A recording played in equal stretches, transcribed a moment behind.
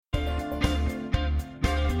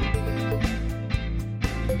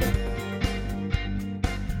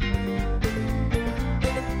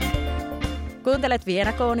Kuuntelet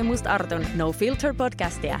Viera Kooni Must-Artun No Filter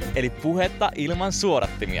podcastia. Eli puhetta ilman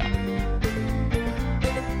suodattimia.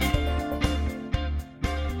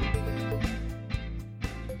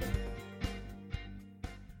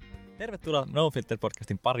 Tervetuloa No Filter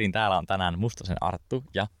podcastin pariin. Täällä on tänään Mustosen Arttu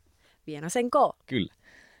ja Vienasen K. Kyllä.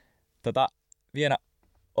 Viena,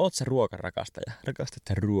 oot sä ruokarakastaja? Rakastat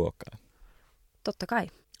sä ruokaa? Totta kai.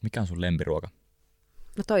 Mikä on sun lempiruoka?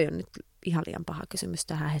 No toi on nyt ihan liian paha kysymys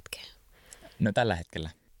tähän hetkeen. No tällä hetkellä.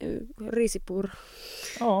 Riisipuuro.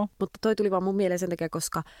 Oo. Mutta toi tuli vaan mun mieleen sen takia,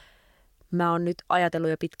 koska mä oon nyt ajatellut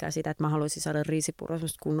jo pitkään sitä, että mä haluaisin saada riisipuuroa,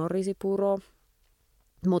 semmoista kunnon riisipuuroa.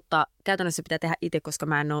 Mutta käytännössä pitää tehdä itse, koska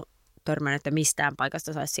mä en ole törmännyt, että mistään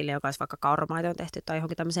paikasta saisi sille, joka olisi vaikka kauramaitoon tehty tai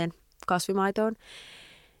johonkin tämmöiseen kasvimaitoon.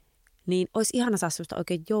 Niin olisi ihana saada semmoista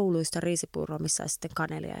oikein jouluista riisipuuroa, missä olisi sitten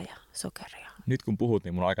kanelia ja sokeria. Nyt kun puhut,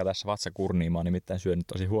 niin mun on aika tässä vatsa kurniin. Mä oon nimittäin syönyt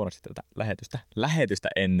tosi huonosti tätä lähetystä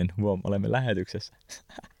ennen. Huom, olemme lähetyksessä.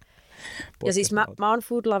 Ja siis mä oon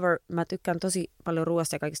food lover. Mä tykkään tosi paljon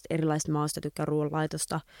ruoasta ja kaikista erilaisista maista. Tykkään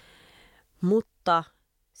ruoanlaitosta. Mutta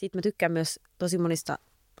sit mä tykkään myös tosi monista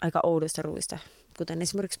aika oudoista ruoista. Kuten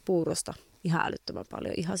esimerkiksi puurosta. Ihan älyttömän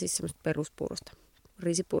paljon. Ihan siis semmoista peruspuurosta.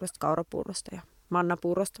 Riisipuurosta, kaurapuurosta ja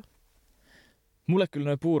mannapuurosta. Mulle kyllä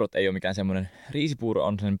nuo puurot ei ole mikään semmoinen. Riisipuuro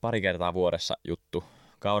on sen pari kertaa vuodessa juttu.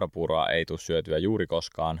 Kaurapuuroa ei tule syötyä juuri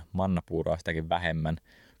koskaan. Mannapuuroa sitäkin vähemmän.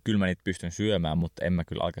 Kyllä mä niitä pystyn syömään, mutta en mä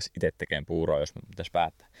kyllä alkaisi itse tekemään puuroa, jos mä pitäisi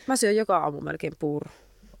päättää. Mä syön joka aamu melkein puuro.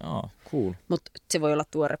 Cool. Mutta se voi olla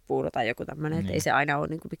tuore puuro tai joku tämmöinen, että ei se aina ole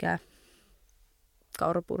niinku mikään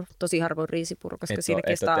kaurapuuro. Tosi harvoin riisipuuro, koska siinä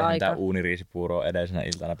kestää aikaa. Et ole tehnyt uuniriisipuuroa edellisenä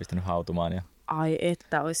iltana pistänyt hautumaan. Ja... Ai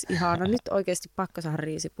että, olisi ihana. Nyt oikeasti pakko saada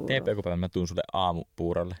riisipuuroa. Teepä joku päivä, mä tuun sulle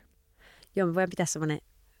aamupuurolle. Joo, me voidaan pitää semmoinen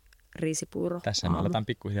riisipuuro. Tässä me aletaan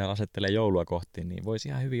pikkuhiljaa asettelemaan joulua kohti, niin voisi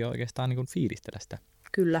ihan hyvin oikeastaan niin kuin fiilistellä sitä.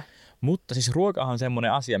 Kyllä. Mutta siis ruokahan on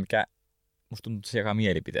semmoinen asia, mikä musta tuntuu tosi jakaa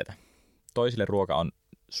mielipiteitä. Toisille ruoka on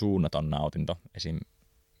suunnaton nautinto. Esim.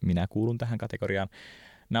 Minä kuulun tähän kategoriaan.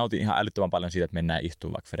 Nautin ihan älyttömän paljon siitä, että mennään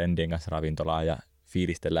istumaan vaikka friendien kanssa ravintolaan ja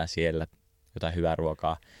fiilistellään siellä jotain hyvää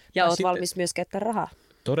ruokaa. Ja oot valmis myös käyttää rahaa.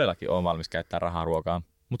 Todellakin on valmis käyttää rahaa ruokaa.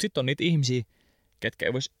 Mutta sitten on niitä ihmisiä, ketkä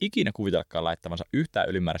ei voisi ikinä kuvitellakaan laittavansa yhtään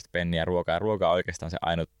ylimääräistä penniä ruokaa. Ja ruoka on oikeastaan se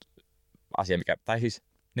ainut asia, mikä... Tai siis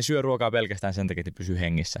ne syö ruokaa pelkästään sen takia, että pysyy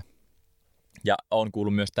hengissä. Ja on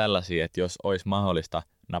kuullut myös tällaisia, että jos olisi mahdollista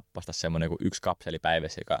nappasta semmoinen kuin 1 kapseli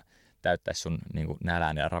päivässä, joka täyttäisi sun niin kuin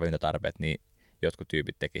nälän ja ravintotarpeet, niin jotkut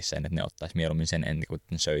tyypit tekisivät sen, että ne ottaisi mieluummin sen ennen kuin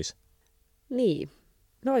ne söisi. Niin.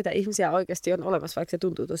 Noita ihmisiä oikeasti on olemassa, vaikka se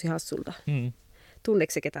tuntuu tosi hassulta.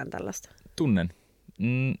 Tunneeko se ketään tällaista? Tunnen.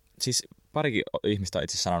 Siis parikin ihmistä on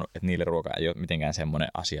itse sanonut, että niille ruoka ei ole mitenkään semmoinen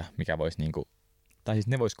asia, mikä voisi niinku... Tai siis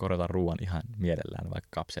ne vois korjata ruoan ihan mielellään vaikka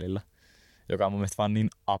kapselilla, joka on mun mielestä vaan niin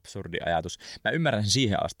absurdi ajatus. Mä ymmärrän sen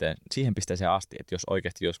siihen pisteeseen asti, että jos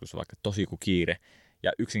oikeasti joskus on vaikka tosi kiire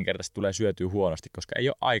ja yksinkertaisesti tulee syötyä huonosti, koska ei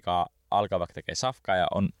ole aikaa alkaa vaikka tekee safkaa ja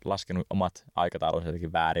on laskenut omat aikataulut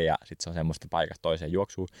jotenkin väärin ja sitten se on semmoista paikasta toiseen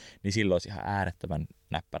juoksua, niin silloin olisi ihan äärettömän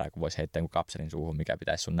näppärää, kun voisi heittää jonkun kapselin suuhun, mikä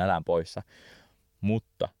pitäisi sun nälän poissa.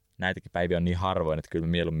 Mutta näitäkin päiviä on niin harvoin, että kyllä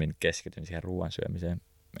mä mieluummin keskityn siihen ruoan syömiseen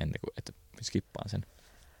ennen kuin että skippaan sen.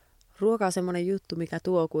 Ruoka on semmoinen juttu, mikä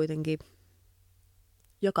tuo kuitenkin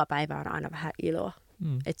joka päivä on aina vähän iloa.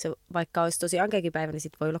 Että se vaikka olisi tosi ankeakin päivä, niin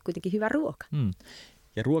sit voi olla kuitenkin hyvä ruoka.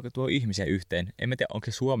 Ja ruoka tuo ihmisiä yhteen. En tiedä, onko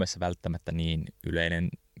se Suomessa välttämättä niin yleinen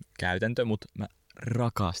käytäntö, mutta mä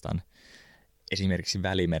rakastan esimerkiksi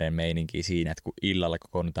Välimeren meininkiä siinä, että kun illalla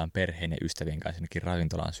kokoonnutaan perheen ja ystävien kanssa jonnekin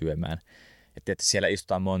ravintolaan syömään. Että siellä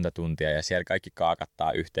istutaan monta tuntia ja siellä kaikki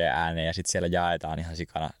kaakattaa yhteen ääneen ja sitten siellä jaetaan ihan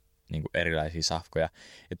sikana niin kuin erilaisia safkoja.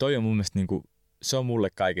 Ja toi on mun mielestä, niin kuin, se on mulle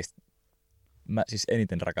kaikista, mä siis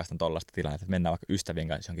eniten rakastan tollaista tilannetta, että mennään vaikka ystävien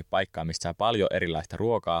kanssa johonkin paikkaan, mistä saa paljon erilaista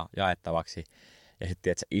ruokaa jaettavaksi. Ja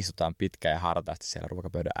sitten että istutaan pitkään ja hartaasti siellä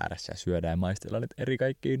ruokapöydän ääressä ja syödään ja maistellaan nyt eri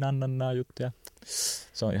kaikkia nannannaa juttuja.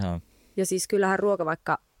 Se on ihan... Ja siis kyllähän ruoka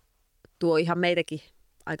vaikka tuo ihan meitäkin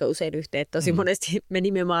aika usein yhteen. Tosi monesti me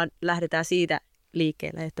nimenomaan lähdetään siitä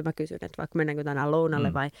liikkeelle, että mä kysyn, että vaikka mennäänkö tänään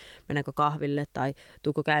lounalle vai mennäänkö kahville tai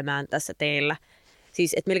tuuko käymään tässä teillä.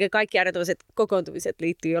 Siis että melkein kaikki aina tämmöiset kokoontumiset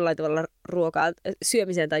liittyy jollain tavalla ruokaan,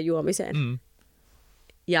 syömiseen tai juomiseen.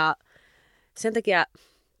 Ja sen takia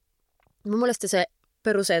mun mielestä se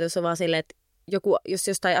perusajatus on vaan silleen, että jos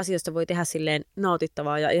jostain asiasta voi tehdä silleen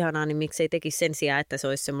nautittavaa ja ihanaa, niin miksei tekisi sen sijaan, että se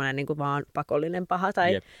olisi semmoinen niin kuin vaan pakollinen paha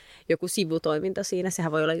tai joku sivutoiminta siinä.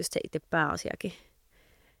 Sehän voi olla just se itse pääasiakin.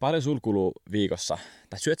 Paljon sul kuluu viikossa?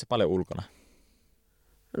 Tai syöt sä paljon ulkona?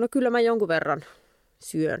 No kyllä mä jonkun verran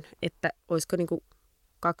syön, että olisiko niin kuin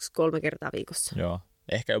 2-3 kertaa viikossa. Joo,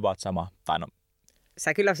 ehkä about sama. Tai no,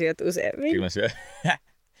 Sä kyllä syöt useammin. Kyllä mä syön.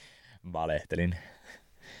 Valehtelin.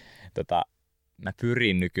 Mä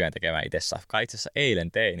pyrin nykyään tekemään itse safkaa. Itse asiassa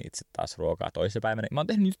eilen tein itse taas ruokaa toissapäivänä. Mä oon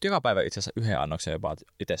tehnyt nyt joka päivä itse asiassa yhden annoksen jopa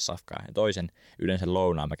itse safkaa. Ja toisen yleensä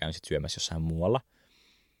lounaan mä käyn sit syömässä jossain muualla.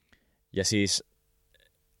 Ja siis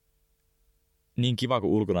niin kiva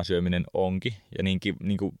kuin ulkona syöminen onkin. Ja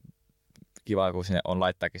niin kuin kiva kuin sinne on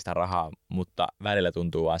laittaakin sitä rahaa. Mutta välillä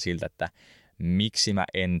tuntuu vaan siltä, että miksi mä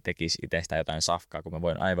en tekisi itsestä jotain safkaa, kun mä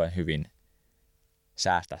voin aivan hyvin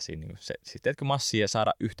säästää siinä. Niin sitten teetkö massia ja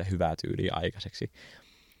saada yhtä hyvää tyyliä aikaiseksi.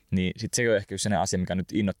 Niin sitten se on ehkä sellainen asia, mikä on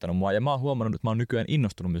nyt innottanut mua. Ja mä oon huomannut, että mä oon nykyään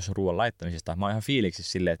innostunut myös ruoan laittamisesta. Mä oon ihan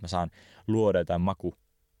fiiliksissä silleen, että mä saan luoda jotain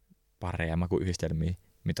makupareja, makuyhdistelmiä,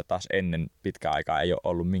 mitä taas ennen pitkää aikaa ei ole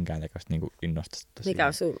ollut minkäännäköistä niin innostusta. Mikä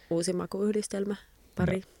on sun uusi makuyhdistelmä?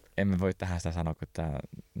 Pari? No, emme voi tähän sitä sanoa, kun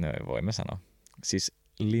voimme sanoa. Siis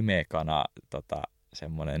limekana,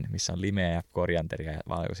 semmoinen, missä on limeä ja korianteria ja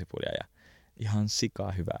valkosipulia ja ihan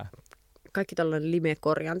sikaa hyvää. Kaikki tällainen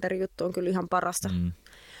lime-korianteri-juttu on kyllä ihan parasta.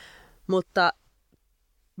 Mutta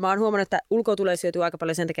mä oon huomannut, että ulkoa tulee syötyä aika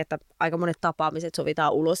paljon sen takia, että aika monet tapaamiset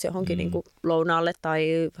sovitaan ulos johonkin niin kuin lounaalle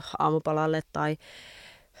tai aamupalalle tai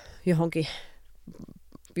johonkin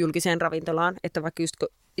julkiseen ravintolaan. Että vaikka just kun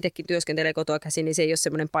itsekin työskentelee kotoa käsin, niin se ei ole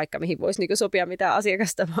semmoinen paikka, mihin voisi niin kuin sopia mitään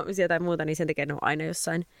asiakastapaamisia tai muuta, niin sen takia ne on aina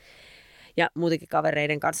jossain. Ja muutenkin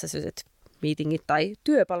kavereiden kanssa sellaiset meetingit tai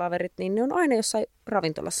työpalaverit, niin ne on aina jossain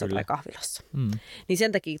ravintolassa tai kahvilassa. Niin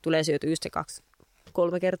sen takia tulee syöty just se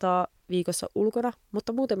 2-3 kertaa viikossa ulkona,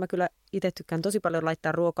 mutta muuten mä kyllä itse tykkään tosi paljon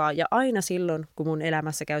laittaa ruokaa ja aina silloin, kun mun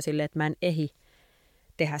elämässä käy silleen, että mä en ehdi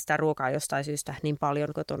tehdä sitä ruokaa jostain syystä niin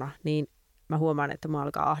paljon kotona, niin mä huomaan, että mä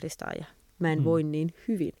alkaa ahdistaa ja mä en voi niin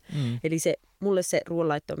hyvin. Eli mulle se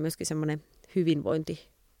ruoanlaitto on myöskin semmoinen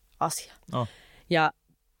hyvinvointiasia. Ja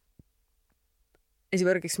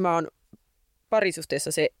esimerkiksi mä oon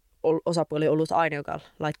parisuhteessa se osapuoli ollut aina, joka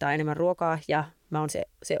laittaa enemmän ruokaa ja mä oon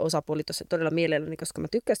se osapuoli tuossa todella mielelläni, koska mä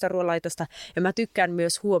tykkään sitä ruoanlaitosta ja mä tykkään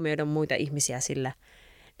myös huomioida muita ihmisiä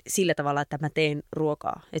sillä tavalla, että mä teen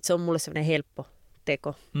ruokaa. Että se on mulle semmoinen helppo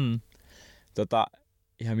teko.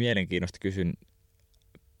 Ihan mielenkiinnosta kysyn,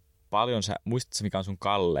 muistatko mikä on sun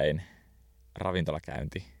kallein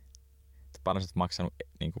ravintolakäynti? Paljon sä oot maksanut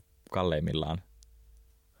niin kuin kalleimmillaan?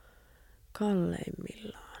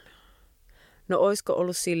 Kalleimmillaan? No oisko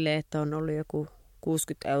ollut silleen, että on ollut joku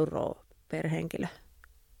 60 € per henkilö?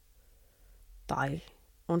 Tai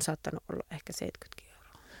on saattanut olla ehkä 70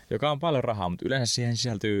 €. Joka on paljon rahaa, mutta yleensä siihen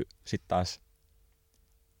sisältyy sitten taas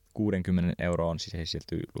 60 €, siihen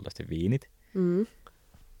sisältyy luultavasti viinit.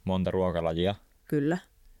 Monta ruokalajia. Kyllä.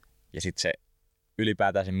 Ja sitten se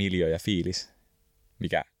ylipäätään se miljo ja fiilis,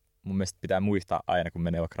 mikä mun mielestä pitää muistaa aina, kun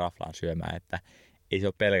menee vaikka raflaan syömään, että ei se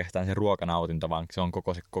ole pelkästään se ruokanautinto, vaan se on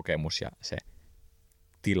koko se kokemus ja se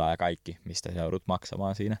tila ja kaikki, mistä sä joudut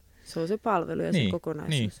maksamaan siinä. Se on se palvelu ja se kokonaisuus.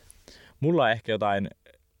 Niin. Mulla on ehkä jotain,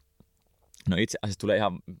 no itse asiassa tulee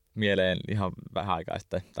ihan mieleen ihan vähän aikaa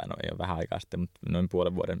sitten, tai no ei ole vähän aikaa sitten, mutta noin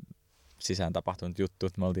puolen vuoden sisään tapahtunut juttu,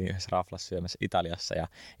 että me oltiin yhdessä raflassa syömässä Italiassa, ja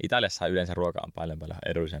Italiassa yleensä ruoka on paljon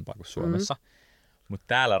edullisempaa kuin Suomessa. Mutta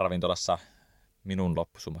täällä ravintolassa minun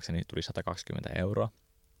loppusummakseni tuli 120 €.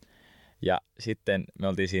 Ja sitten me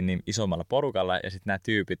oltiin siinä niin isommalla porukalla ja sitten nämä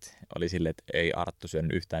tyypit oli silleen, että ei Arttu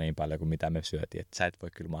syönyt yhtään niin paljon kuin mitä me syötiin. Että sä et voi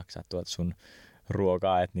kyllä maksaa tuota sun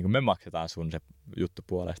ruokaa, että niin kuin me maksetaan sun se juttu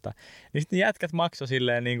puolesta. Niin sitten jätkät maksoi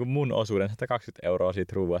silleen niin kuin mun osuuden 120 €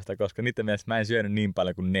 siitä ruoasta, koska niiden mielestä mä en syönyt niin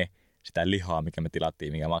paljon kuin ne sitä lihaa, mikä me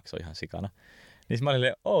tilattiin, mikä maksoi ihan sikana. Niin mä olin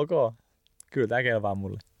silleen, ok, kyllä tää kelpaa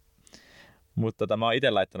mulle. Mutta mä oon itse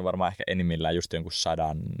laittanut varmaan ehkä enimmillään just jonkun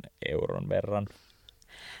 100 € verran.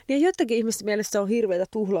 Ja joidenkin ihmisten mielestä on hirveätä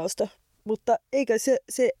tuhlausta, mutta eikä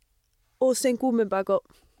se ole sen kummempaa kuin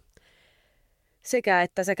sekä,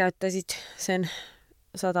 että sä käyttäisit sen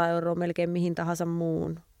 100 € melkein mihin tahansa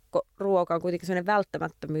muun. Ruoka on kuitenkin sellainen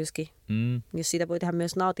välttämättömyyskin, jos siitä voi tehdä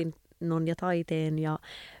myös nautinnon ja taiteen ja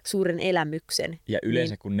suuren elämyksen. Ja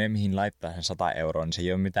yleensä kun ne, mihin laittaa sen 100 €, niin se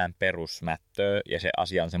ei ole mitään perusmättöä ja se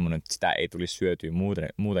asia on semmoinen, että sitä ei tulisi syötyä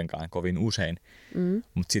muutenkaan kovin usein.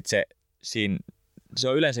 Mutta sitten se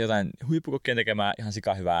on yleensä jotain huippukokkien tekemää ihan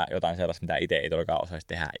sikahyvää, jotain sellaista, mitä itse ei todellakaan osaisi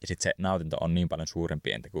tehdä. Ja sitten se nautinto on niin paljon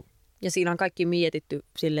suurempi entä kuin... Ja siinä on kaikki mietitty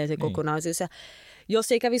silleen se kokonaisuus. Ja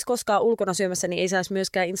jos ei kävisi koskaan ulkona syömässä, niin ei saisi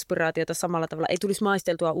myöskään inspiraatiota samalla tavalla. Ei tulisi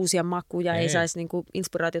maisteltua uusia makuja, ei saisi niinku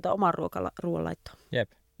inspiraatiota omaan ruoanlaittoon.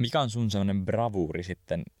 Jep. Mikä on sun sellainen bravuuri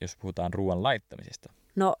sitten, jos puhutaan ruoan laittamisesta?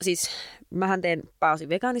 No siis, mähän teen pääosin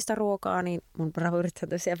vegaanista ruokaa, niin mun bravuurit on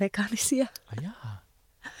tosiaan vegaanisia. Ajaa.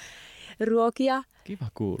 Ruokia. Kiva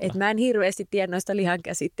kuulla. Et mä en hirveästi tiedä noista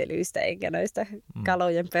lihankäsittelyistä eikä noista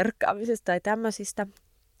kalojen perkkaamisesta tai tämmöisistä.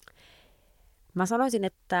 Mä sanoisin,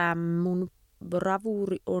 että mun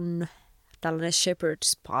bravuuri on tällainen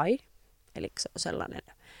shepherd's pie, eli se on sellainen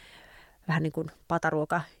vähän niin kuin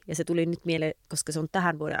pataruoka. Ja se tuli nyt mieleen, koska se on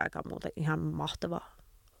tähän vuoden aikaan muuten ihan mahtava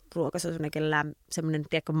ruoka. Se on semmoinen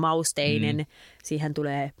tiedätkö, mausteinen. Siihen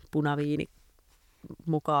tulee punaviini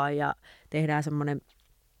mukaan ja tehdään semmoinen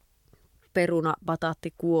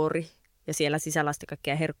peruna-bataattikuori. Ja siellä sisällä on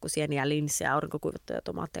kaikkia herkkusieniä, linssejä, aurinkokuivattuja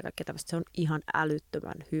tomaatteja ja kaikkea tämmöistä. Se on ihan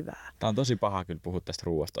älyttömän hyvää. Tämä on tosi paha kyllä puhua tästä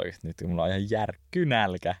ruoasta oikeasti nyt, kun mulla on ihan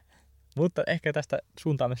järkkynälkä. Mutta ehkä tästä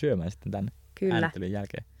suuntaamme syömään sitten tänne äänittelyn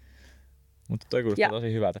jälkeen. Mutta toi kuulostaa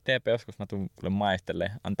tosi hyvältä. Teepä joskus, mä tuun kuule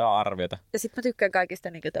maistelemaan, antaa arviota. Ja sitten mä tykkään kaikista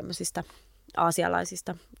niin tämmöisistä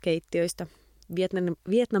aasialaisista keittiöistä.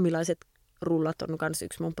 Vietnamilaiset rullat on myös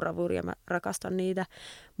yksi mun bravuuri ja mä rakastan niitä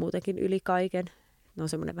muutenkin yli kaiken. Ne on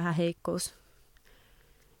semmoinen vähän heikkous.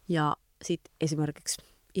 Ja sitten esimerkiksi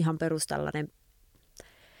ihan perus tällainen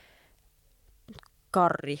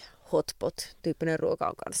curry hotpot-tyyppinen ruoka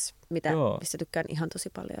on kanssa, mistä tykkään ihan tosi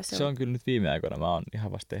paljon. Se on kyllä nyt viime aikoina. Mä oon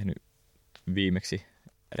ihan vasta tehnyt viimeksi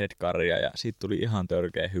red currya ja siitä tuli ihan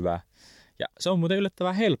törkeä hyvä. Ja se on muuten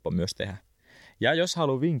yllättävän helppo myös tehdä. Ja jos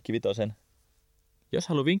haluaa vinkkivitosen,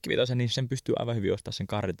 niin sen pystyy aivan hyvin ostamaan sen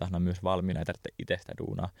karritahnan myös valmiina, ei tarvitse itse sitä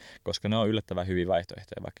duunaa, koska ne on yllättävän hyviä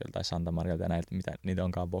vaihtoehtoja, vaikka joltain Santa Marialta ja näitä, mitä niitä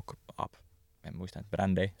onkaan Wok Up, en muista, että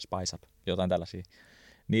Brandy, Spice Up, jotain tällaisia.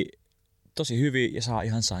 Niin tosi hyviä ja saa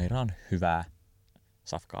ihan sairaan hyvää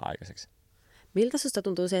safkaa aikaiseksi. Miltä susta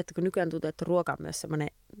tuntuu se, että kun nykyään tuntuu, että ruoka on myös semmoinen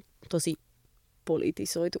tosi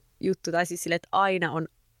politisoitu juttu, tai siis sille, että aina on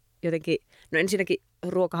jotenkin, no ensinnäkin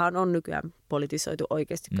ruokahan on nykyään politisoitu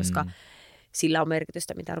oikeasti, koska sillä on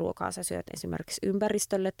merkitystä, mitä ruokaa sä syöt esimerkiksi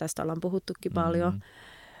ympäristölle. Tästä ollaan puhuttukin paljon.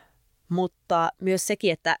 Mutta myös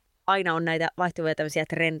sekin, että aina on näitä vaihtuvia tämmöisiä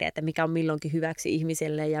trendejä, että mikä on milloinkin hyväksi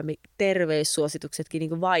ihmiselle ja terveyssuosituksetkin niin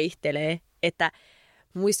kuin vaihtelee. Että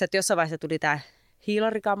muistat, että jossain vaiheessa tuli tämä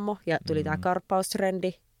hiilarikammo ja tuli tämä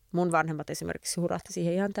karppaustrendi. Mun vanhemmat esimerkiksi hurahti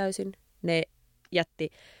siihen ihan täysin. Ne jätti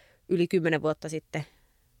yli 10 vuotta sitten.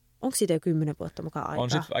 Onko siitä jo 10 vuotta mukaan aikaa? On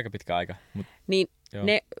sitten aika pitkä aika. Niin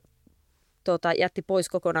ne jätti pois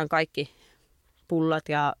kokonaan kaikki pullat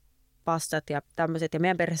ja pastat ja tämmöiset. Ja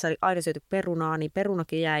meidän perheessä oli aina syöty perunaa, niin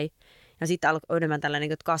perunakin jäi. Ja sitten alkoi enemmän tällainen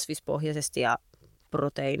kasvispohjaisesti ja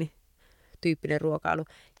proteiinityyppinen ruokailu.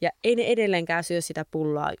 Ja ei ne edelleenkään syö sitä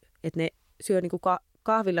pullaa. Että ne syö niin kuin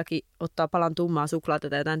kahvillakin, ottaa palan tummaa suklaata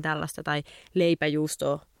tai jotain tällaista tai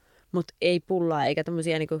leipäjuustoa. Mutta ei pullaa eikä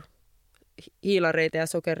tämmöisiä niin kuin hiilareita ja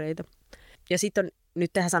sokereita. Ja sitten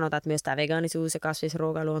nyt tähän sanotaan, että myös tämä vegaanisuus ja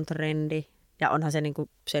kasvisruokailu on trendi. Ja onhan se niinku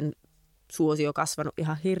sen suosio kasvanut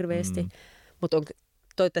ihan hirveästi. Mutta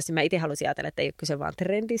toivottavasti mä itse haluaisin ajatella, että ei ole kyse vaan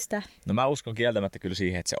trendistä. No mä uskon kieltämättä kyllä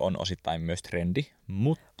siihen, että se on osittain myös trendi.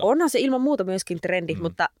 Mutta onhan se ilman muuta myöskin trendi,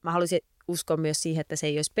 mutta mä haluaisin uskoa myös siihen, että se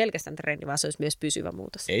ei olisi pelkästään trendi, vaan se olisi myös pysyvä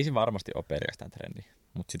muutos. Ei se varmasti ole pelkästään trendi,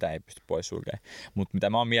 mutta sitä ei pysty pois sulkemaan. Mutta mitä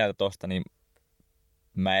mä oon mieltä tosta, niin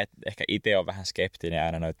mä ehkä itse olen vähän skeptinen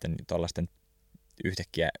aina noiden tollaisten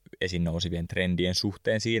yhtäkkiä esiin nousivien trendien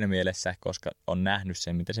suhteen siinä mielessä, koska on nähnyt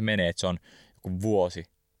sen, miten se menee, että se on joku vuosi,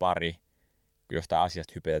 pari, kun jostain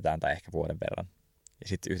asiasta hypetetään tai ehkä vuoden verran. Ja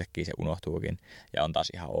sitten yhtäkkiä se unohtuukin ja on taas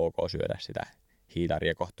ihan ok syödä sitä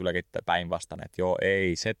hiilaria. Kohta tuleekin päinvastainen, että joo,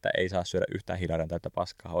 ei, se, että ei saa syödä yhtään hiilaria täyttä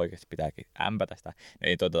paskaa, oikeasti pitääkin ämpätä sitä. No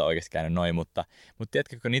ei oikeasti käynyt noin, mutta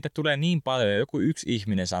tiedätkö, kun niitä tulee niin paljon, ja joku yksi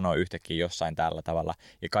ihminen sanoo yhtäkkiä jossain tällä tavalla,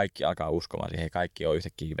 ja kaikki alkaa uskomaan siihen, kaikki on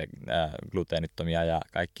yhtäkkiä gluteenittomia, ja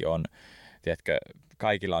kaikki on, tiedätkö,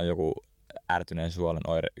 kaikilla on joku ärtyneen suolen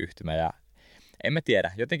oireyhtymä, ja en mä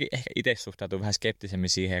tiedä, jotenkin ehkä itse suhtautuu vähän skeptisemmin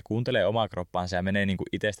siihen ja kuuntelee omaa kroppaansa ja menee niin kuin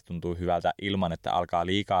itsestä tuntuu hyvältä ilman, että alkaa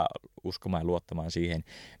liikaa uskomaan ja luottamaan siihen,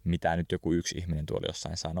 mitä nyt joku yksi ihminen tuolla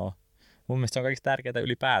jossain sanoo. Mun mielestä se on kaikista tärkeää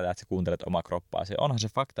ylipäätään, että sä kuuntelet omaa kroppaasi. Onhan se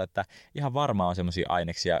fakta, että ihan varmaan on semmoisia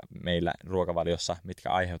aineksia meillä ruokavaliossa, mitkä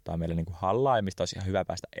aiheuttaa meille niin kuin hallaa ja mistä olisi ihan hyvä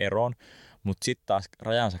päästä eroon. Mutta sitten taas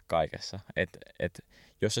rajansa kaikessa, että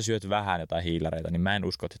jos sä syöt vähän jotain hiilareita, niin mä en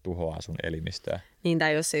usko, että se tuhoaa sun elimistöä. Niin,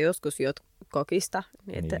 tai jos sä joskus juot kokista,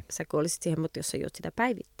 niin että sä kuolisit siihen, mutta jos sä juot sitä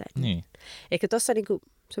päivittäin. Niin. Ehkä tuossa niinku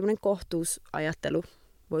semmoinen kohtuusajattelu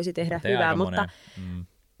voisi tehdä hyvää, mutta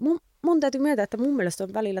mun täytyy myöntää, että mun mielestä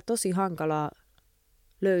on välillä tosi hankalaa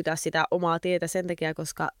löytää sitä omaa tietä sen takia,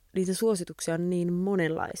 koska niitä suosituksia on niin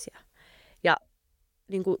monenlaisia. Ja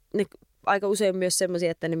niinku, ne aika usein myös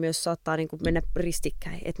semmoisia, että ne myös saattaa niinku mennä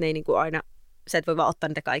ristikkäin, että ne ei niinku aina, sä et voi vaan ottaa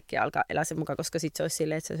niitä kaikkia ja alkaa elää sen mukaan, koska sit se olisi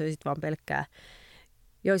silleen, että sä söisit vaan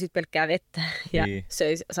joisit pelkkää vettä ja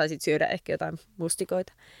saisit syödä ehkä jotain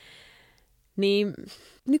mustikoita. niin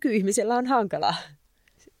nykyihmisellä on hankalaa.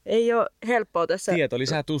 Ei ole helppoa tässä. Tieto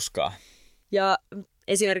lisää tuskaa. Ja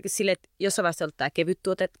esimerkiksi sille, että jossain vaiheessa oli tämä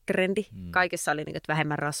kevyttuotetrendi. Kaikessa oli niin, että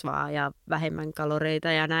vähemmän rasvaa ja vähemmän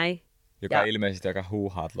kaloreita ja näin. Joka ja ilmeisesti aika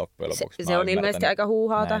huuhaat loppujen lopuksi. Se on ilmeisesti aika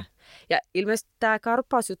huuhaata. Näin. Ja ilmeisesti tämä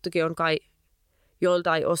karppausjuttukin on kai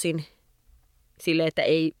joltain osin sille, että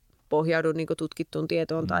ei pohjaudu niin tutkittuun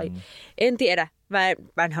tietoon. Tai en tiedä.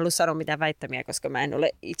 Mä en halua sanoa mitään väittämiä, koska mä en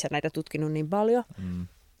ole itse näitä tutkinut niin paljon.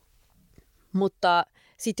 Mutta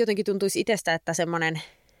sitten jotenkin tuntuisi itsestä, että semmoinen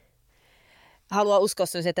haluaa uskoa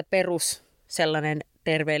sen, että perus sellainen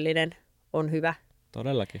terveellinen on hyvä.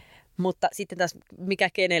 Todellakin. Mutta sitten taas mikä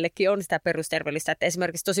kenellekin on sitä perusterveellistä. Että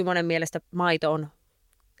esimerkiksi tosi monen mielestä maito on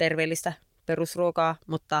terveellistä perusruokaa,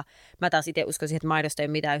 mutta mä taas itse uskoisin, että maidosta ei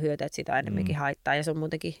ole mitään hyötyä, että sitä enemmänkin haittaa. Ja se on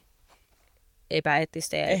muutenkin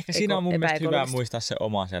epäeettistä ja ehkä siinä on mun mielestä hyvä muistaa se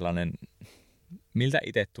oma sellainen, miltä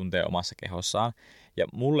itse tuntee omassa kehossaan. Ja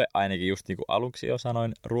mulle ainakin just niin kuin aluksi jo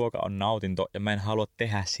sanoin, ruoka on nautinto ja mä en halua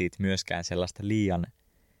tehdä siitä myöskään sellaista liian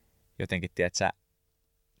jotenkin, tiedätkö,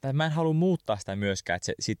 tai mä en halua muuttaa sitä myöskään,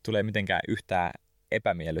 että siitä tulee mitenkään yhtään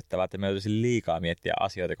epämiellyttävää, että mä joutuisin liikaa miettiä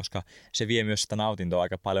asioita, koska se vie myös sitä nautintoa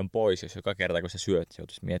aika paljon pois, jos joka kerta kun sä syöt,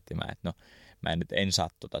 joutuisi miettimään, että no mä en saa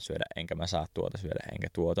tuota syödä, enkä mä saa tuota syödä, enkä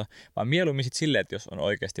tuota. Vaan mieluummin sitten silleen, että jos on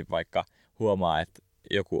oikeasti vaikka huomaa, että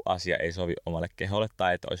joku asia ei sovi omalle keholle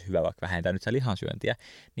tai että olisi hyvä vaikka vähentää nyt sitä lihansyöntiä,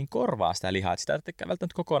 niin korvaa sitä lihaa. Että sitä ei tarvitse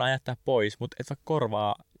välttämättä kokonaan jättää pois, mutta et vaikka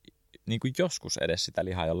korvaa niin kuin joskus edes sitä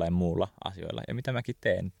lihaa jollain muulla asioilla. Ja mitä mäkin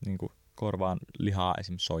teen, niin kuin korvaan lihaa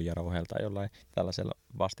esimerkiksi soijarauheella tai jollain tällaisella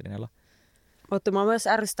vastineella. Mutta mua myös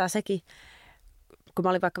ärsyttää sekin, kun mä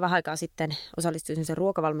olin vaikka vähän aikaa sitten osallistuin sen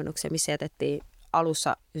ruokavalmennukseen, missä jätettiin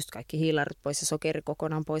alussa just kaikki hiilarit pois ja sokeri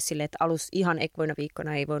kokonaan pois silleen, että alussa ihan ekvoina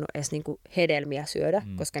viikkona ei voinut edes niinku hedelmiä syödä,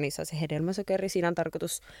 koska niissä on se hedelmäsokeri. Siinä on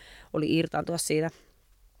tarkoitus oli irtaantua siitä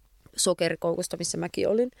sokerikoukusta, missä mäkin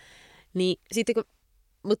olin. Niin,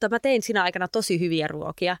 mutta mä tein siinä aikana tosi hyviä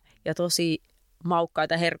ruokia ja tosi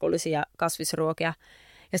maukkaita, herkullisia kasvisruokia.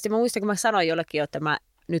 Ja sitten mä muistan, kun mä sanoin jollekin, että mä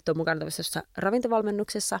nyt on mukana tämmöisessä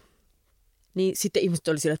ravintovalmennuksessa, niin sitten ihmiset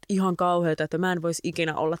oli sillä, että ihan kauheata, että mä en voisi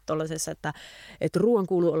ikinä olla tuollaisessa, että ruoan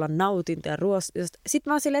kuuluu olla nautinta ja ruoasta.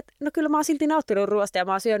 Sitten mä oon silleen, että no kyllä mä oon silti nauttinut ruoasta ja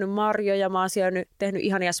mä oon syönyt marjoja, mä oon tehnyt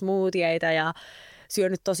ihania smoothieita ja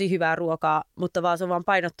syönyt tosi hyvää ruokaa, mutta vaan se on vaan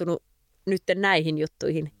painottunut nyt näihin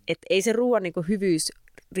juttuihin. Että ei se ruoan niin kuin hyvyys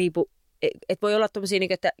riipu, että voi olla tommosia, niin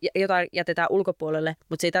kuin, että jotain jätetään ulkopuolelle,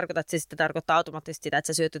 mutta se ei tarkoita, että se sitten tarkoittaa automaattisesti sitä, että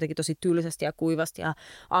sä syöt jotenkin tosi tylsästi ja kuivasti ja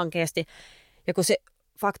ankeasti. Ja kun se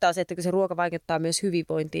fakta on se, että kun se ruoka vaikuttaa myös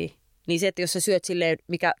hyvinvointiin, niin se, että jos sä syöt silleen,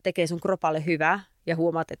 mikä tekee sun kropalle hyvää ja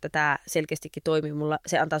huomaat, että tämä selkeästikin toimii mulla,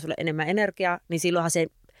 se antaa sulle enemmän energiaa, niin silloinhan se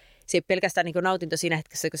ei pelkästään niin kuin nautinto siinä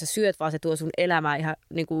hetkessä, kun sä syöt, vaan se tuo sun elämää ihan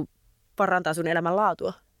niin kuin parantaa sun elämän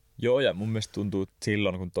laatua. Joo, ja mun mielestä tuntuu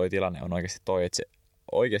silloin, kun toi tilanne on oikeasti toi, että se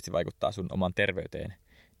oikeasti vaikuttaa sun oman terveyteen,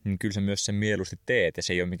 niin kyllä sä myös sen mieluusti teet, ja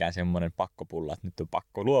se ei ole mikään semmoinen pakkopulla, että nyt on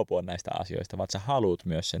pakko luopua näistä asioista, vaan sä haluut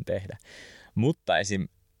myös sen tehdä. Mutta esim.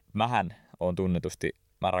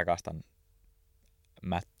 Mä rakastan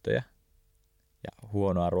mättöjä ja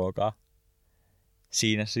huonoa ruokaa.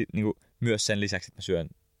 Siinä niin kuin, myös sen lisäksi, että mä syön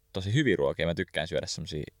tosi hyviä ruokia, mä tykkään syödä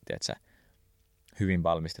semmosia, tiedätkö, hyvin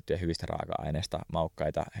valmistettuja, hyvistä raaka-aineista,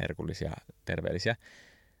 maukkaita, herkullisia, terveellisiä.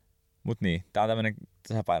 Mutta niin, tää on tämmönen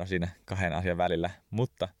tasapaino siinä kahden asian välillä,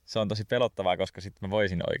 mutta se on tosi pelottavaa, koska sitten mä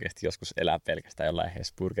voisin oikeasti joskus elää pelkästään jollain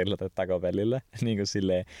Hesburgerilla tai Taco Bellillä. Niin kuin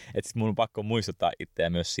silleen, että sit mun on pakko muistuttaa itseä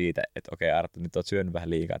myös siitä, että okei, Arttu, nyt oot syönyt vähän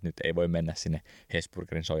liikaa, että nyt ei voi mennä sinne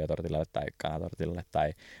Hesburgerin soijatortilalle tai kanatortilalle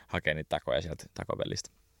tai hakea niitä takoja sieltä Taco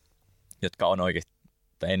Bellista. Jotka on oikeasti,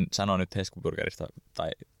 en sano nyt Hesburgerista tai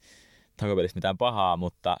Taco Bellista mitään pahaa,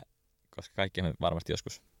 mutta koska kaikki me varmasti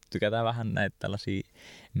joskus tykätään vähän näitä tällaisia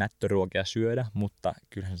mättöruokia syödä, mutta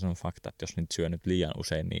kyllähän se on fakta, että jos nyt syö nyt liian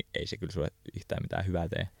usein, niin ei se kyllä sulle yhtään mitään hyvää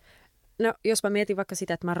tee. No jos mä mietin vaikka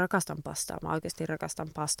sitä, että mä rakastan pastaa, mä oikeasti rakastan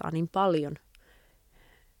pastaa niin paljon.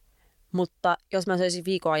 Mutta jos mä söisin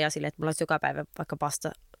viikon ajan silleen, että mulla olisi joka päivä vaikka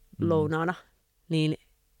pasta lounaana, niin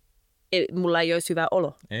mulla ei olisi hyvä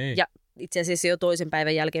olo. Ei. Ja itse asiassa jo toisen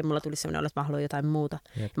päivän jälkeen mulla tuli sellainen olo, että mä haluan jotain muuta.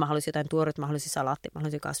 Mä haluaisin jotain tuoretta, mä haluaisin salaattia, mä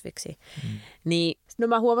haluaisin kasviksia. Niin, no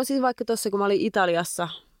mä huomasin vaikka tuossa, kun mä olin Italiassa,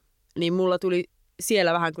 niin mulla tuli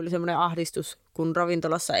siellä vähän kyllä semmoinen ahdistus, kun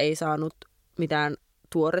ravintolassa ei saanut mitään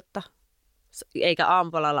tuoretta. Eikä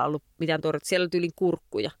aamupalalla ollut mitään tuoretta. Siellä oli tyylin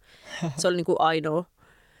kurkkuja. Se oli niin kuin ainoa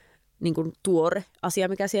niin kuin tuore asia,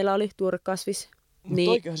 mikä siellä oli, tuore kasvis.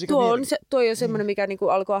 Niin, toi on semmoinen, mikä niinku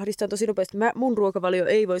alkoi ahdistaa tosi nopeasti. Mun ruokavalio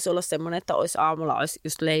ei voisi olla semmoinen, että aamulla olisi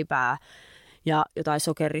just leipää ja jotain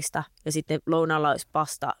sokerista ja sitten lounaalla olisi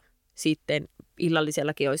pasta. sitten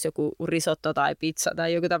illallisellakin olisi joku risotto tai pizza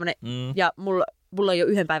tai joku tämmöinen. Ja mulla jo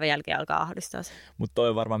yhden päivän jälkeen alkaa ahdistaa se. Mutta toi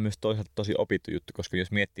on varmaan myös toisaalta tosi opittu juttu, koska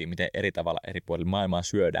jos miettii, miten eri tavalla eri puolilla maailmaa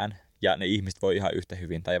syödään, ja ne ihmiset voi ihan yhtä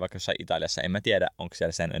hyvin, tai vaikka jossain Italiassa, en mä tiedä, onko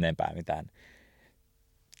siellä sen enempää mitään,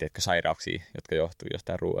 tiedätkö, sairauksia, jotka johtuu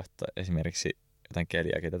jostain ruoasta, esimerkiksi jotain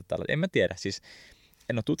keliakia tai tällä. En mä tiedä, siis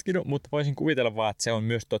en ole tutkinut, mutta voisin kuvitella vaan, että se on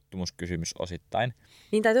myös tottumuskysymys osittain.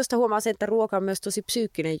 Niin tai tuosta huomaa sen, että ruoka on myös tosi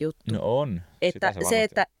psyykkinen juttu. No on. Että se,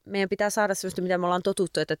 että meidän pitää saada sellaista, mitä me ollaan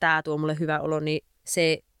totuttu, että tämä tuo mulle hyvä olo, niin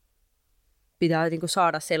se pitää niin kuin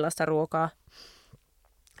saada sellaista ruokaa.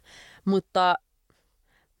 Mutta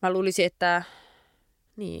mä luulisin, että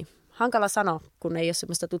niin, hankala sanoa, kun ei ole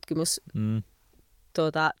semmoista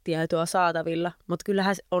tietoa saatavilla. Mutta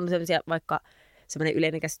kyllähän on sellaisia vaikka semmoinen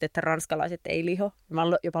yleinen käsite, että ranskalaiset ei liho. Mä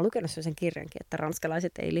oon jopa lukenut sen kirjankin, että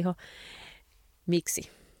ranskalaiset ei liho. Miksi?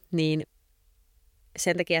 Niin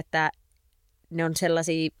sen takia, että ne on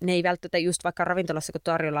sellaisia, ne ei välttämättä just vaikka ravintolassa, kun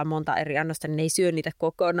tarjolla on monta eri annosta, niin ne ei syö niitä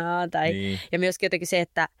kokonaan. Niin. Ja myöskin jotenkin se,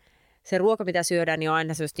 että se ruoka, mitä syödään, niin on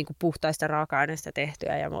aina sellaista niin kuin puhtaista raaka-aineista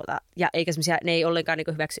tehtyä ja muuta. Ja eikä semmoisia, ne ei ollenkaan niin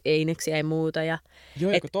kuin hyväksy eineksiä ja muuta. Ja,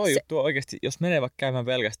 joo, kun toi juttu on oikeasti, jos menee vaikka käymään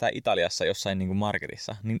pelkästään Italiassa jossain niin kuin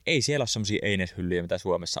marketissa, niin ei siellä ole semmoisia eineshyllyjä, mitä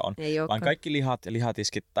Suomessa on. Ei vaan kaikki lihat ja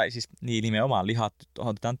lihatiskit, tai siis niin nimenomaan lihat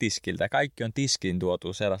otetaan tiskiltä. Ja kaikki on tiskiin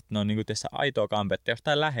tuotu sellaista, ne on niin kuin tässä aitoa kampetta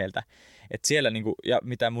jostain läheltä. Että siellä, niin kuin, ja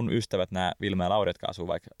mitä mun ystävät, nämä Vilma ja Lauri, jotka asuu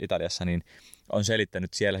vaikka Italiassa, niin on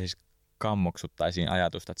selittänyt siellä siis kammoksuttaisiin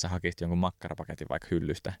ajatusta, että sä hakisit jonkun makkarapaketin vaikka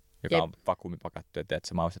hyllystä, joka on vakuumipakattu ja teet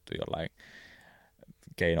se maustettu jollain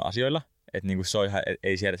keinoasioilla. Että niinku se on ihan,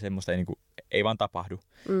 ei siellä semmoista niinku, ei vaan tapahdu.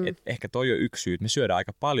 Et ehkä toi on yksi syy, että me syödään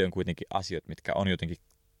aika paljon kuitenkin asioita, mitkä on jotenkin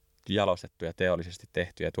jalostettu ja teollisesti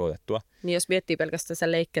tehty ja tuotettua. Niin jos miettii pelkästään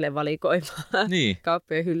sen leikkelen valikoimaa niin.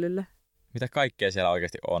 kauppojen hyllyllä. Mitä kaikkea siellä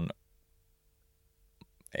oikeasti on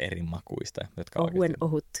eri makuista. Jotka ohuen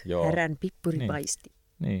ohut, härän pippuripaisti.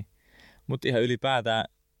 Niin. Mutta ihan ylipäätään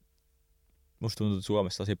musta tuntuu, että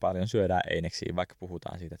Suomessa tosi paljon syödään eineksiä, vaikka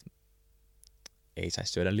puhutaan siitä, että ei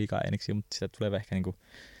saisi syödä liikaa eineksiä, mutta sitä tulee ehkä niinku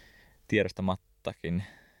tiedostamattakin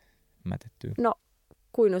mätettyä. No,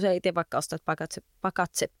 kuin usein itse vaikka ostat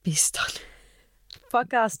pakatsepiston.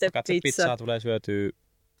 Pakatsepizzaa tulee syötyä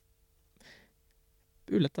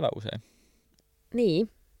yllättävän usein. Niin,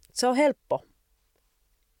 se on helppo.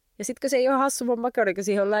 Ja sitten kun se ei ole hassumman makuinen, kun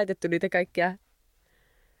siihen on laitettu niitä kaikkia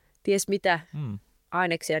ties mitä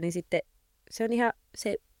aineksia, niin sitten se on ihan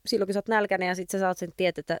se, silloin kun sä oot nälkäinen ja sitten sä saat sen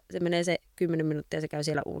tietää, että se menee se 10 minuuttia ja se käy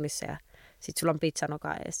siellä uunissa ja sitten sulla on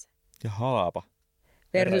pizzanoka eessä. Ja halapa.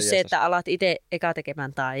 Versus se, että alat itse eka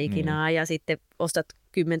tekemään taikinaa ja sitten ostat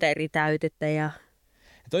 10 eri täytettä. Ja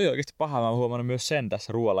toi on oikeasti paha. Mä oon huomannut myös sen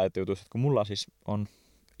tässä ruoanlaittojutussa, että kun mulla siis on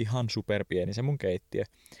ihan superpieni se mun keittiö,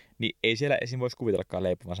 niin ei siellä esim. Voisi kuvitellakaan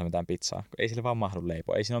leipomansa mitään pizzaa. Ei siellä vaan mahdu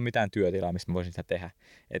leipoa. Ei siinä ole mitään työtilaa, mistä mä voisin sitä tehdä.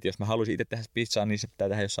 Et jos mä haluaisin itse tehdä pizzaa, niin se pitää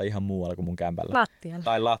tehdä jossain ihan muualla kuin mun kämpällä. Lattialla.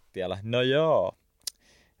 Tai lattialla. No joo.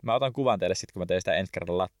 Mä otan kuvan teille sitten, kun mä teen sitä ensi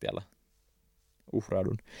kerralla lattialla.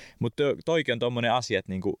 Uhraudun. Mutta toikin on tommonen asia,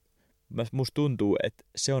 että niinku, musta tuntuu, että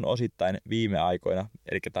se on osittain viime aikoina,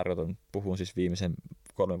 eli puhun siis viimeisen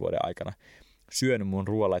 3 vuoden aikana, syönyt mun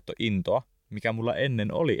ruoanlaittointoa, mikä mulla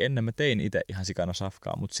ennen oli. Ennen mä tein itse ihan sikana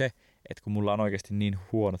safkaa, mutta se, että kun mulla on oikeasti niin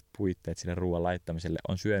huonot puitteet sille ruoan laittamiselle,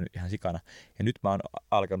 on syönyt ihan sikana. Ja nyt mä oon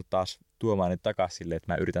alkanut taas tuomaan ne takaisin silleen,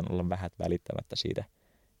 että mä yritän olla vähän välittämättä siitä,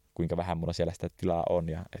 kuinka vähän mulla siellä sitä tilaa on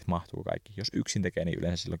ja että mahtuu kaikki. Jos yksin tekee, niin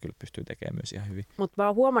yleensä silloin kyllä pystyy tekemään myös ihan hyvin. Mutta mä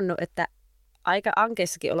oon huomannut, että aika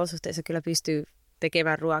ankeissakin olosuhteissa kyllä pystyy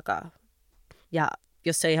tekemään ruokaa. Ja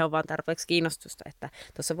jos se ei ihan vaan tarpeeksi kiinnostusta, että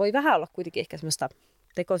tuossa voi vähän olla kuitenkin ehkä semmoista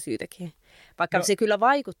tekosyytäkin. Vaikka se kyllä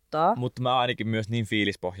vaikuttaa. Mutta mä oon ainakin myös niin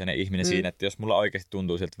fiilispohjainen ihminen siinä, että jos mulla oikeasti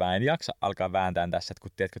tuntuu siltä, että mä en jaksa alkaa vääntää tässä, että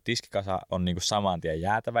kun tiedätkö, tiskikasa on niinku saman tien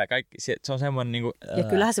jäätävä ja kaikki, se on semmoinen niinku, ja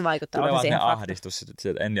kyllähän se vaikuttaa. Tulee vaan se ahdistus,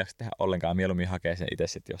 että en jaksa tehdä ollenkaan, mieluummin hakea sen itse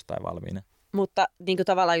sitten jostain valmiina. Mutta niinku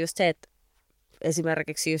tavallaan just se, että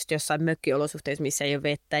esimerkiksi just jossain mökkiolosuhteissa, missä ei ole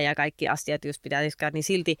vettä ja kaikki astiat just pitää tiskata, niin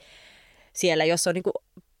silti siellä, jos on niinku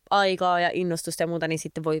aikaa ja innostusta ja muuta, niin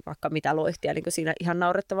sitten voi vaikka mitä loihtia, niin kuin siinä ihan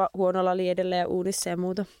naurettava huonolla liedellä ja uunissa ja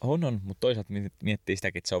muuta. On, mutta toisaalta miettii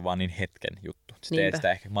sitäkin, että se on vaan niin hetken juttu. Sä teet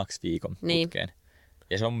sitä ehkä maks viikon putkeen.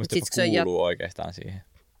 Ja se on mun mielestä kuuluu oikeastaan siihen.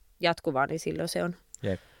 Jatkuvaa, niin silloin se on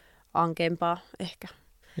ankempaa ehkä.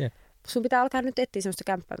 Jep. Sun pitää alkaa nyt etsiä sellaista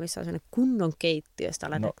kämppää, missä on sellainen kunnon keittiö, josta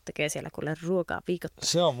tekee siellä kuule ruokaa viikoittain.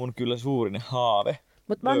 Se on mun kyllä suurin haave.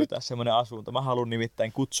 Löytää semmoinen asunto. Mä haluan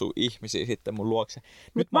nimittäin kutsua ihmisiä sitten mun luokse.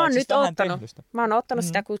 Mä oon ottanut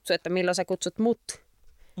sitä kutsua, että milloin sä kutsut mut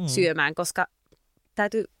syömään, koska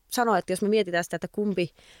täytyy sanoa, että jos me mietitään sitä, että kumpi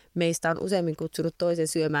meistä on useimmin kutsunut toisen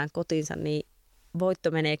syömään kotiinsa, niin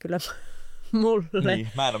voitto menee kyllä mulle. Niin,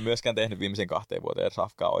 mä en ole myöskään tehnyt viimeisen 2 vuoteen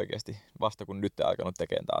safkaa oikeasti, vasta kun nyt alkanut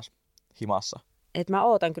tekemään taas himassa. Et mä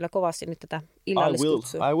ootan kyllä kovasti nyt tätä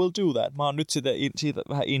illalliskutsua. I will do that. Mä oon nyt siitä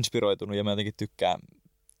vähän inspiroitunut ja mä jotenkin tykkään,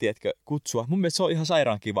 tiedätkö, kutsua. Mun mielestä se on ihan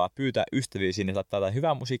sairaan kivaa pyytää ystäviä sinne, laittaa jotain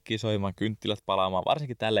hyvää musiikkia soimaan, kynttilät palaamaan,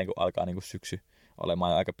 varsinkin tälleen kun alkaa niin kuin syksy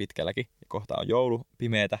olemaan jo aika pitkälläkin ja kohta on joulu,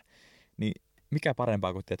 pimeetä, niin mikä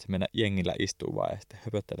parempaa kuin tiedätkö, mennä jengillä istuu vaan ja sitten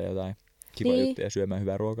höpöttelee jotain kivaa juttuja ja syömään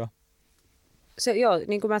hyvää ruokaa. Joo,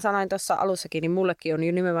 niin kuin mä sanoin tuossa alussakin, niin mullekin on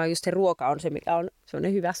nimenomaan just se ruoka on se, mikä on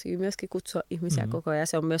semmoinen hyvä syy myöskin kutsua ihmisiä koko ajan.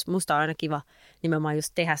 Se on myös, musta on aina kiva nimenomaan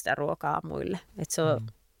just tehdä sitä ruokaa muille. Että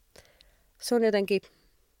se on jotenkin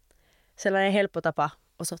sellainen helppo tapa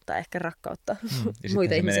osoittaa ehkä rakkautta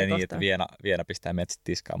muita ihmisiä menee kohtaan. niin, että Viena pistää meidät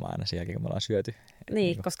tiskaamaan aina sen jälkeen, kun me ollaan syöty.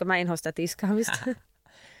 Niin, koska mä inhoan sitä tiskaamista.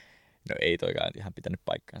 No ei toikaan ihan pitänyt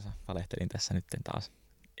paikkaansa. Valehtelin tässä nyt taas.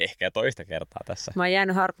 Ehkä toista kertaa tässä. Mä oon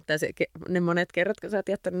jäänyt harmittaa ne monet kerrat, kun sä oot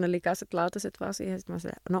jättänyt ne likaiset lautaset vaan siihen. Sitten mä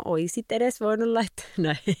sanoin, no oisit edes voinut laittaa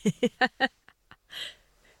näin.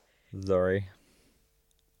 Sorry.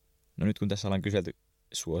 No nyt kun tässä ollaan kyselty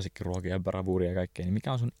suosikkiruokia, bravuuria ja kaikkea, niin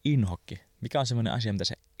mikä on sun inhokki? Mikä on semmoinen asia, mitä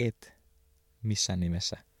sä et missään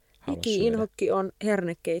nimessä halua syödä? Inhokki on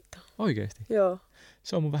hernekeitto. Oikeesti? Joo.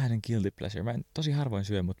 Se on mun vähäinen guilty pleasure. Mä en tosi harvoin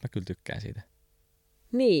syö, mutta mä kyllä tykkään siitä.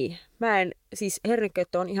 Niin. Siis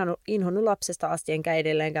hernekeitto on ihan inhonnut lapsesta asti, enkä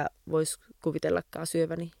edelleenkään voisi kuvitellakaan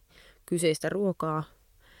syöväni kyseistä ruokaa.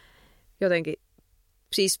 Jotenkin,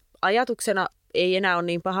 siis ajatuksena ei enää ole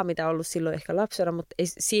niin paha, mitä ollut silloin ehkä lapsena, mutta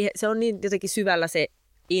se on niin jotenkin syvällä se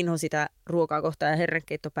inho sitä ruokaa kohtaan ja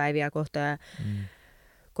hernekeittopäiviä kohtaan ja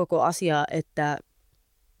koko asiaa, että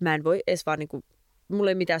mä en voi edes vaan niinku,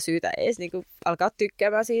 mulla ei mitään syytä edes niinku alkaa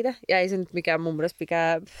tykkäämään siitä. Ja ei se nyt mikään mun mielestä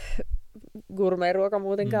mikään gourmet-ruoka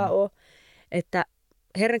muutenkaan ole. Että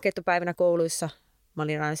hernekeittopäivinä kouluissa mä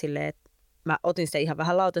olin aina silleen, että mä otin sitä ihan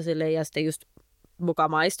vähän lautaselle ja sitten just muka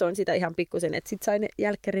maistoin sitä ihan pikkusen, että sit sain ne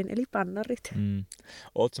jälkkärin eli pannarit.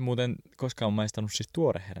 Ootko muuten koskaan maistanut siis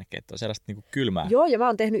tuore hernekeittoa, sellaista niinku kylmää? Joo, ja mä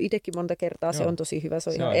oon tehnyt itsekin monta kertaa, se on tosi hyvä, se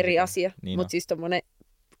on ihan eri asia. Niin mutta siis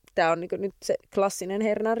tää on niinku nyt se klassinen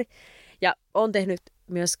hernari. Ja oon tehnyt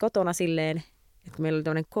myös kotona silleen, että meillä oli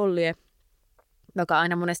tämmöinen kollie, joka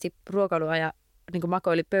aina monesti ruokailua ja niin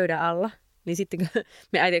makoili pöydän alla. Niin sitten kun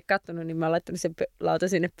me äiti ei kattonut, niin mä oon laittanut sen lauta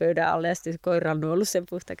sinne pöydän alle ja sitten se koira on nuollut sen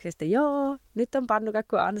puhtaaksi. Ja sitten joo, nyt on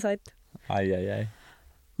pannukakku ansaittu. Ai.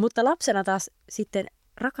 Mutta lapsena taas sitten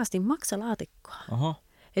rakastin maksalaatikkoa. Oho.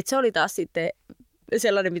 Et se oli taas sitten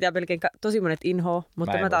sellainen, mitä melkein tosi monet inhoa.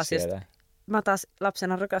 Mutta mä taas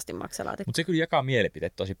lapsena rakastin maksalaatikkoa. Mutta se kyllä jakaa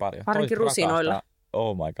mielipiteet tosi paljon. Varsinkin rusinoilla.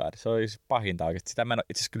 Oh my god, se olisi pahinta oikeasti. Sitä mä en ole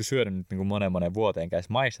itse asiassa kyllä syönyt nyt niin monen vuoteen, enkä edes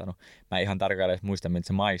maistanut. Mä en ihan tarkalleen edes muista, miltä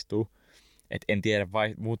se maistuu. Et en tiedä,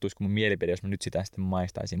 muuttuisiko mun mielipide, jos mä nyt sitä sitten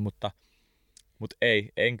maistaisin, mutta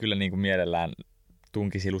en kyllä niin kuin mielellään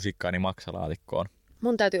tunkisi lusikkaani maksalaatikkoon.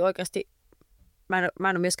 Mun täytyy oikeasti, mä en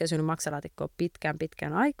ole myöskään syönyt maksalaatikkoa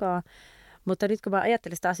pitkään aikaa, mutta nyt kun mä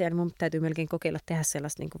ajattelen sitä asiaa, niin mun täytyy melkein kokeilla tehdä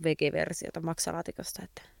sellaista niin kuin vege-versiota maksalaatikosta,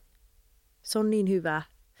 että se on niin hyvä.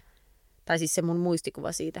 Tai siis se mun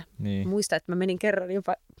muistikuva siitä. Niin. Muista, että mä menin kerran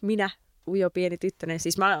jopa minä, ujo pieni tyttönen.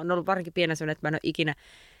 Siis mä oon ollut varsinkin pienä sellainen, että mä en ole ikinä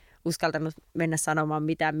uskaltanut mennä sanomaan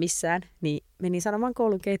mitään missään. Niin menin sanomaan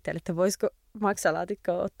koulun keittäjälle, että voisiko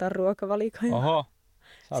maksalaatikkoa ottaa ruokavalikoimaan. Oho,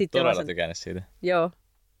 sä oot todella tykännyt siitä. Joo,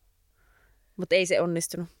 mutta ei se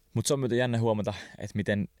onnistunut. Mutta se on muuten jännä huomata, että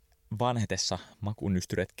miten vanhetessa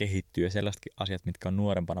makunystyrät kehittyy ja sellaisetkin asiat, mitkä on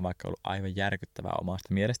nuorempana vaikka ollut aivan järkyttävää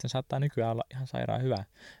omasta mielestä, saattaa nykyään olla ihan sairaan hyvää.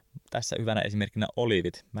 Tässä hyvänä esimerkkinä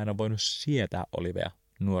olivit. Mä en ole voinut sietää oliveja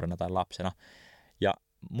nuorena tai lapsena. Ja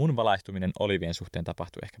mun valaistuminen olivien suhteen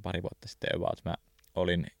tapahtui ehkä pari vuotta sitten about. Mä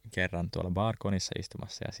olin kerran tuolla Barconissa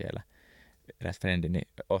istumassa ja siellä eräs friendini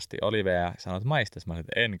osti oliveja ja sanoi, että maistas. Mä olin,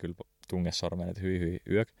 että en kyllä tunge sormeen, että hyi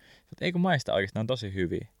yök. Mutta ei kun maista oikeasti, ne on tosi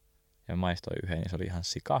hyviä. Ja maistoin yhden, niin se oli ihan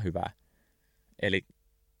sika hyvää. Eli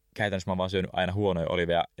käytännössä mä oon vaan syönyt aina huonoja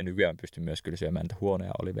oliveja, ja nykyään pystyn myös kyllä syömään niitä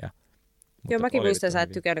huonoja oliveja. Joo, mäkin muistan, että sä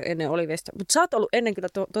et tykännyt ennen oliveista. Mutta sä oot ollut ennen kyllä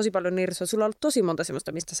tosi paljon nirsoa. Sulla on ollut tosi monta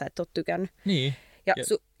semmoista, mistä sä et ole tykännyt. Niin.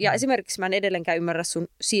 Ja esimerkiksi mä en edelleenkään ymmärrä sun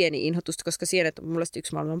sieni-inhotusta, koska sienet on mulle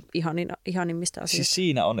yksi maailman ihanimmista asioista. Siis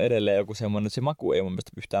siinä on edelleen joku semmoinen, että se maku ei mun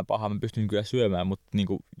mielestä yhtään paha. Mä pystyn kyllä syömään, mutta niin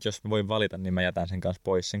kuin, jos mä voin valita, niin mä jätän sen kanssa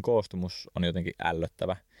pois. Sen koostumus on jotenkin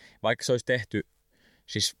ällöttävä. Vaikka se olisi tehty,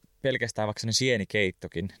 siis pelkästään vaikka sellainen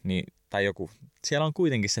sienikeittokin, niin, tai joku, siellä on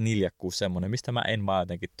kuitenkin se niljakkuus semmoinen, mistä mä en vaan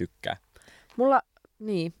jotenkin tykkää.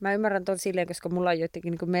 Mä ymmärrän ton silleen, koska mulla on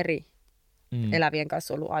jotenkin niin elävien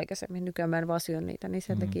kanssa ollut aikaisemmin. Nykyään mä en vaan syö niitä, niin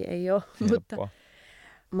sen takia ei ole.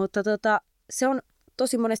 Mutta se on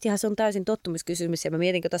tosi monestihan se on täysin tottumuskysymys. Ja mä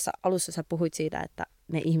mietin, kun tässä alussa sä puhuit siitä, että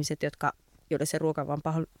ne ihmiset, joille se ruoka on vaan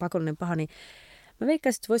pakollinen paha, niin mä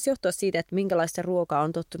veikkaisin, että voisi johtua siitä, että minkälaista ruokaa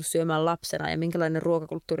on tottunut syömään lapsena ja minkälainen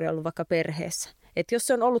ruokakulttuuri on ollut vaikka perheessä. Että jos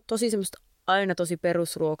se on ollut tosi semmoista aina tosi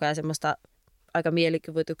perusruokaa ja semmoista aika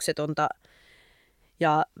mielikuvituksetonta,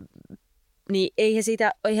 niin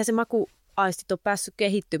eihän se makuaistit ole päässyt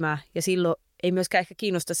kehittymään ja silloin ei myöskään ehkä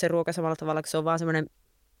kiinnosta se ruoka samalla tavalla, kun se on vaan semmoinen,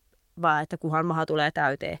 että kunhan maha tulee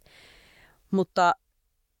täyteen. Mutta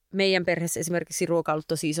meidän perheessä esimerkiksi ruoka on ollut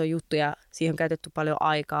tosi iso juttu ja siihen on käytetty paljon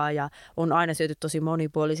aikaa ja on aina syöty tosi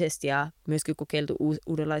monipuolisesti ja myöskin kokeiltu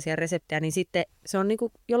uudenlaisia reseptejä, niin sitten se on niin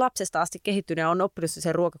kuin jo lapsesta asti kehittynyt ja on oppinut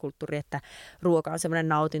se ruokakulttuuri, että ruoka on semmoinen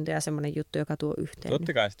nautinto ja semmoinen juttu, joka tuo yhteen.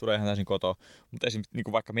 Totta kai se tulee ihan täysin kotoa, mutta esimerkiksi niin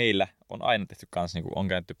kuin vaikka meillä on aina tehty kanssa, niin kuin on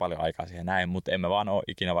käytetty paljon aikaa siihen näin, mutta emme vaan ole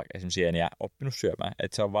ikinä vaikka esimerkiksi sieniä oppinut syömään.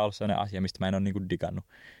 Että se on vaan ollut sellainen asia, mistä mä en ole niin kuin digannut,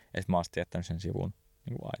 että mä oon sitten jättänyt sen sivuun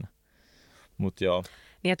niin kuin aina. Mut joo.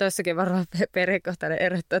 Niin ja toissakin varmaan perhekohtainen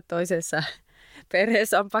ero, että toisessa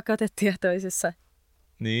perheessä on pakotettu ja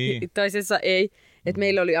toisessa ei. Että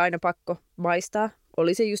meillä oli aina pakko maistaa.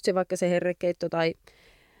 Oli se just se vaikka se herrekeitto tai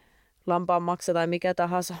lampaanmaksa tai mikä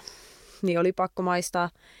tahansa, niin oli pakko maistaa.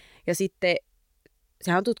 Ja sitten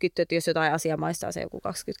sehän on tutkittu, että jos jotain asiaa maistaa se joku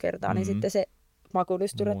 20 kertaa, niin sitten se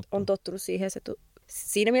makunystyrät on tottunut siihen.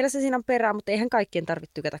 Siinä mielessä siinä on perää, mutta eihän kaikkien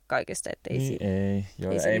tarvitse tykätä kaikesta.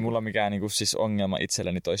 Ei mulla mikään niinku, siis ongelma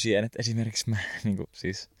itselleni toi sienet esimerkiksi. Mä, niinku,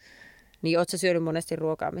 siis... Niin oot sä syönyt monesti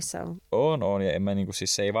ruokaa, missä on? On ja en mä, niinku,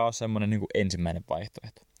 siis se ei vaan ole semmoinen niinku, ensimmäinen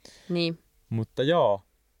vaihtoehto. Niin. Mutta joo,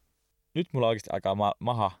 nyt mulla oikeasti alkaa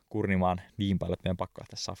maha kurnimaan niin paljon, että meidän pakko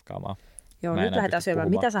lähteä safkaamaan. Joo, nyt lähdetään syömään.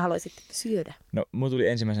 Mitä sä haluaisit syödä? No, mulla tuli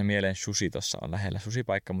ensimmäisen mieleen sushi. Tuossa on lähellä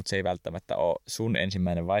sushipaikka, mutta se ei välttämättä ole sun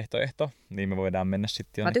ensimmäinen vaihtoehto. Niin me voidaan mennä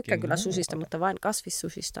sitten jonnekin. Mä tykkään kyllä sushista, mutta vain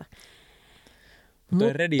kasvissushista.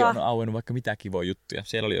 Mutta Redi on auennut vaikka mitä kivoja juttuja.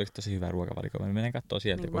 Siellä oli oikeasti tosi hyvä ruokavalikoima. Me menen katsoa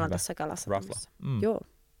sieltä. Niin, mä oon tässä kalassa. Joo.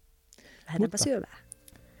 Lähdetäänpä syömään.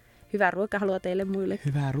 Hyvää ruokahalua teille muille.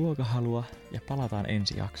 Hyvää ruokahalua ja palataan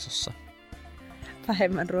ensi jaksossa.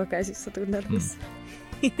 Vähemmän ruokaisissa tunnelmissa.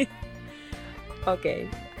 Okei.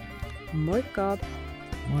 Moikka!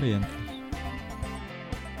 Morjenta!